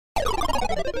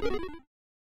Hey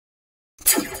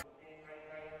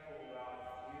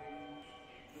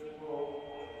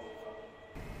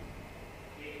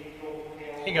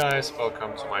guys,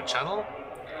 welcome to my channel,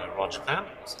 Raw Japan,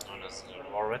 also known as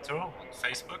Raw Retro on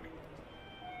Facebook.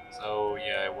 So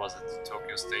yeah, I was at the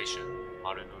Tokyo Station,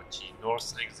 Marunouchi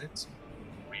North exit.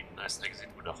 Really nice exit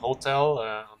with a hotel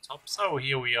on top. So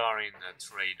here we are in a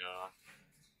trader.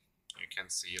 You can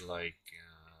see like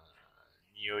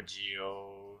Neo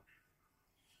Geo.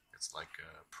 It's like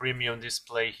a premium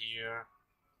display here.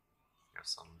 You have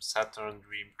some Saturn,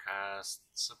 Dreamcast,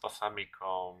 Super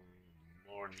Famicom,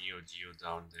 more Neo Geo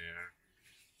down there.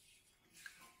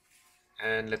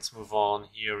 And let's move on.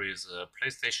 Here is a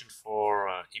PlayStation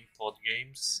 4 import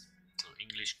games, so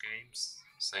English games.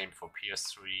 Same for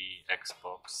PS3,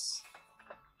 Xbox,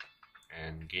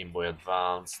 and Game Boy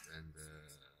Advanced, and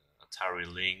Atari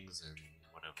Lynx, and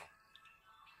whatever.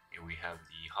 Here we have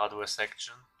the hardware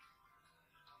section.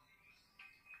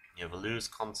 You have loose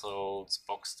consoles,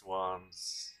 boxed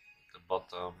ones at the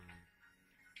bottom,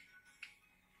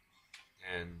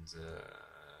 and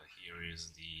here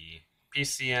is the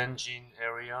PC Engine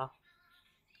area.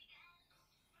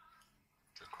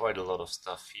 So quite a lot of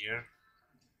stuff here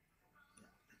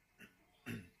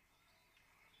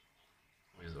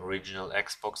with original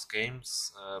Xbox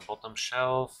games. Bottom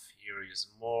shelf, here is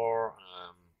more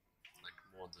like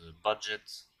more the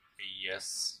budget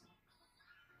AES,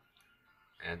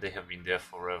 and they have been there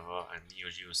forever. And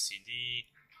Neo Geo CD,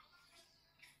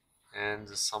 and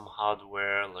some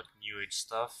hardware like New Age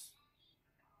stuff,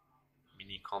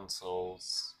 mini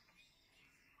consoles.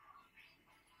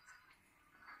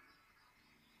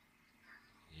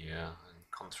 Yeah, and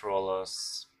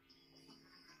controllers.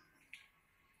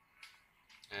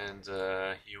 And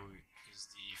here is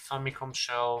the Famicom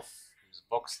shelf, with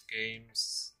boxed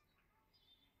games,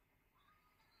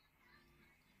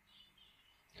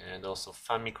 and also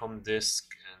Famicom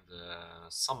disc, and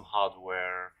some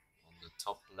hardware on the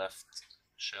top left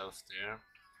shelf there.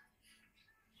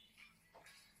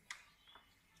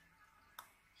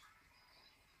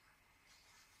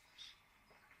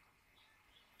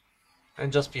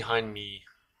 And just behind me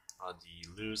are the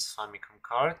loose Famicom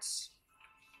cards.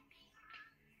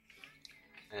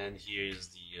 And here is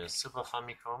the Super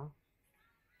Famicom,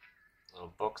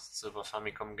 boxed Super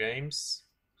Famicom games.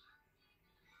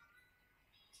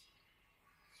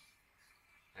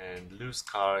 And loose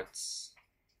cards,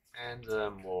 and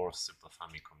more Super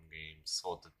Famicom games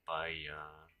sorted by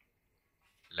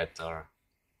letter.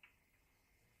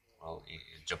 Well, in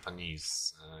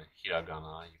Japanese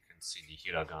hiragana, you can see the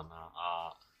hiragana,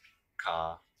 a,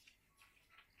 ka,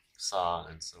 sa,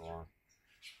 and so on.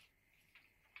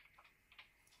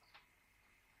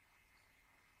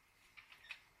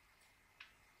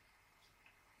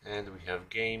 And we have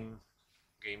game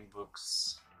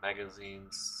books,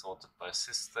 magazines sorted by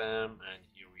system, and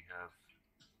here we have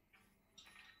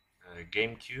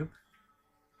GameCube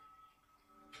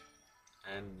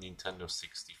and Nintendo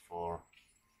 64.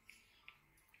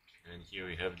 And here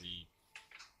we have the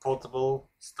portable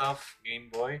stuff, Game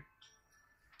Boy,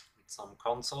 with some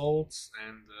consoles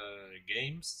and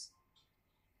games.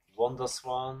 Wonder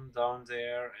Swan down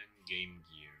there, and Game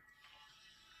Gear.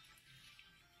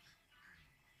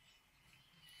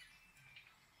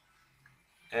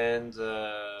 And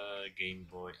Game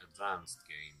Boy Advanced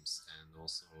games, and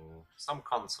also some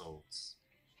consoles.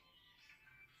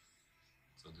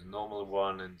 So the normal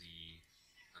one, and the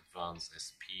Advanced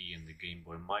SP, and the Game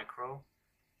Boy Micro.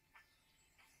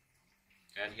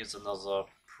 And here's another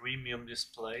premium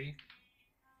display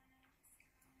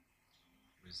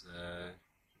with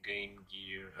Game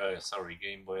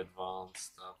Boy Advance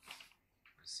stuff.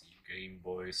 I see Game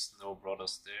Boy Snow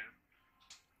Brothers there.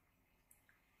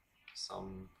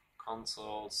 Some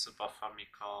consoles, Super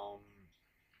Famicom,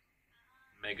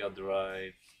 Mega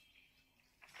Drive,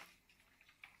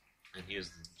 and here's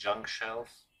the junk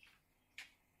shelf.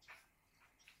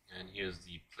 And here's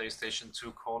the PlayStation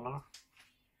 2 corner.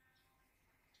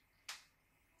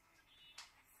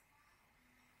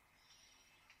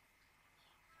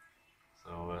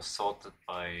 So sorted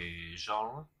by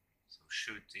genre, so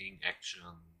shooting, action,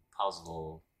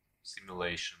 puzzle,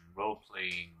 simulation,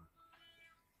 role-playing,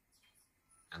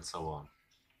 and so on.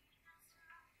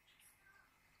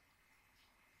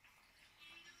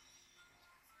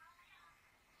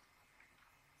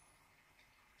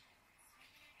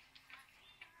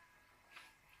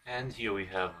 And here we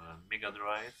have a Mega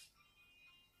Drive.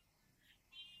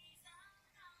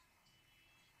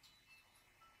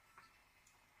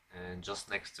 And just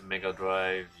next to Mega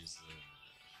Drive is a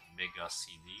Mega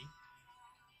CD.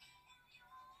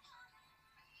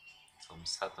 some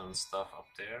Saturn stuff up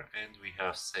there, and we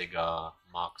have Sega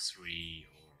Mark III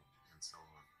and so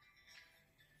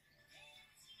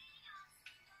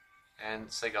on. And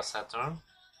Sega Saturn.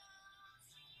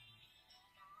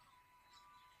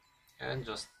 And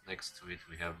just next to it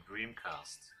we have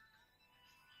Dreamcast.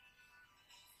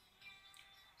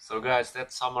 So guys,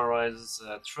 that summarizes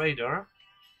Trader.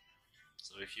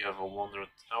 So if you ever wondered,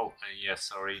 oh yeah,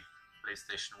 sorry,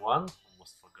 PlayStation 1,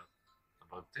 almost forgot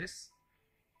about this.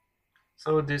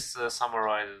 So this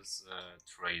summarizes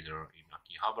Trader in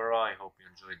Akihabara. I hope you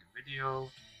enjoyed the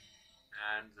video,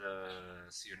 and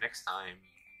see you next time.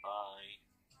 Bye.